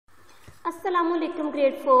Assalamualaikum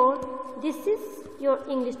grade 4. This is your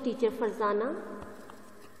English teacher Farzana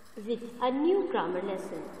with a new grammar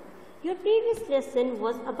lesson. Your previous lesson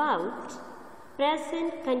was about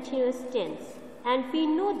present continuous tense, and we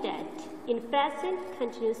know that in present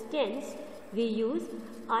continuous tense we use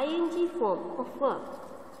ing form of verb.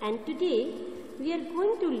 And today we are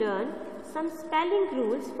going to learn some spelling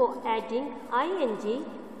rules for adding ing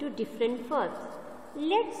to different verbs.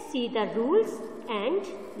 Let's see the rules and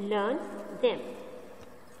learn them.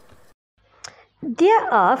 There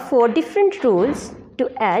are 4 different rules to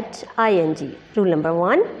add ing. Rule number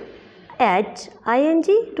 1, add ing.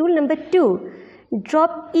 Rule number 2,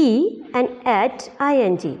 drop e and add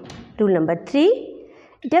ing. Rule number 3,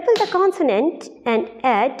 double the consonant and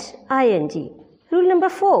add ing. Rule number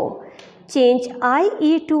 4, change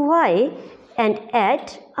ie to y and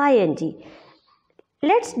add ing.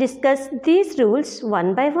 Let's discuss these rules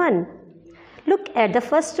one by one. Look at the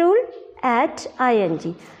first rule, add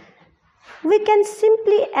ing. We can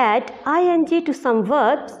simply add ing to some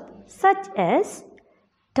verbs such as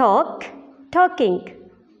talk, talking,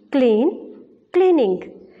 clean,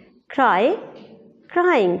 cleaning, cry,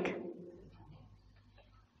 crying.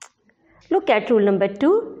 Look at rule number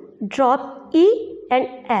 2, drop e and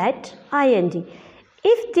add ing.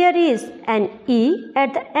 If there is an e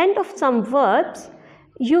at the end of some verbs,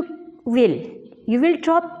 you will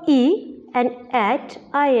drop e and add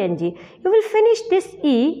ing. You will finish this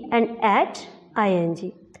e and add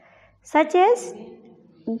ing. Such as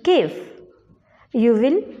give, you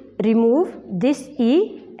will remove this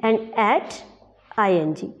e and add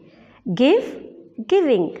ing. Give,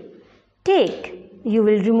 giving. Take, you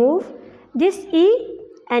will remove this e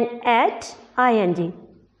and add ing.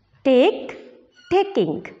 Take,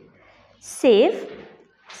 taking. Save,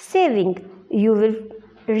 saving. You will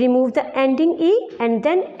remove the ending e and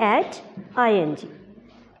then add ing.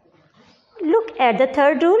 Look at the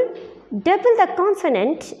third rule, double the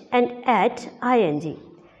consonant and add ing.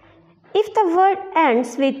 If the word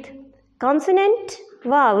ends with consonant,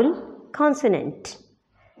 vowel, consonant.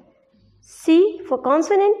 C for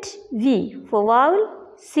consonant, V for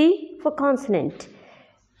vowel, C for consonant.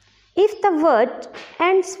 If the word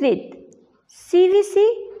ends with CVC,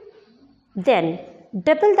 then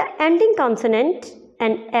double the ending consonant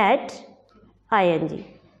and add ing.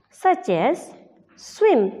 Such as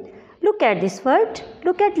swim. Look at this word.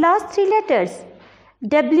 Look at last 3 letters.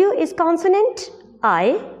 W is consonant,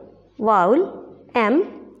 I, vowel,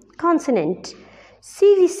 M, consonant.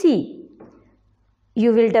 CVC.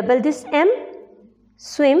 You will double this M,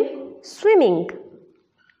 swim, swimming.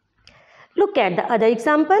 Look at the other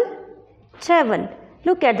example, travel.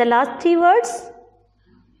 Look at the last 3 words.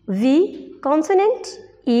 V, consonant,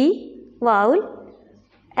 E, vowel,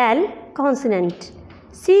 L, consonant.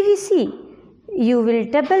 CVC, you will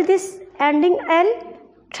double this ending L,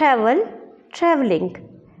 travel, traveling.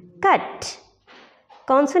 Cut,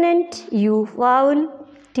 consonant, U, vowel,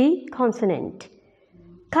 T, consonant.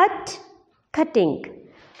 Cut, cutting.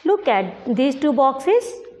 Look at these 2 boxes.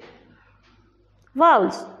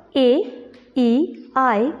 Vowels A, E,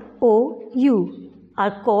 I, O, U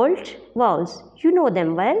are called vowels. You know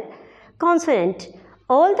them well. Consonant.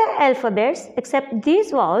 All the alphabets except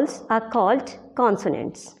these vowels are called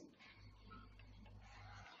consonants.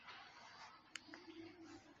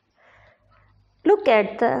 Look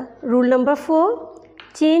at the rule number 4.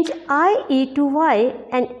 Change ie to y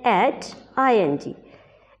and add ing.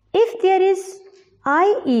 If there is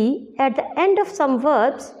ie at the end of some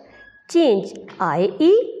verbs, change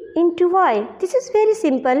ie into y. This is very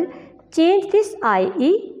simple. Change this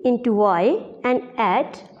ie into y and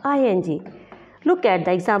add ing. Look at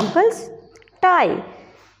the examples. Tie.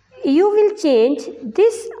 You will change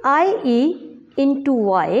this ie into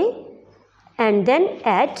y and then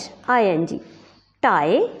add ing.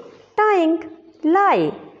 Tie, tying.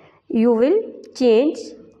 Lie. You will change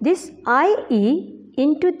this ie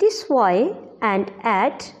into this y and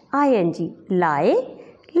add ing. Lie,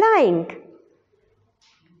 lying.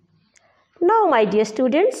 Now, my dear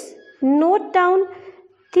students, note down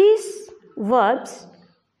these verbs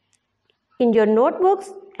in your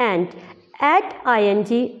notebooks and add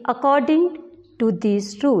ing according to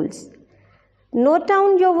these rules. Note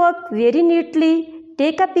down your work very neatly,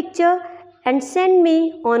 take a picture and send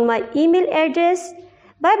me on my email address.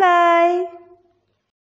 Bye bye.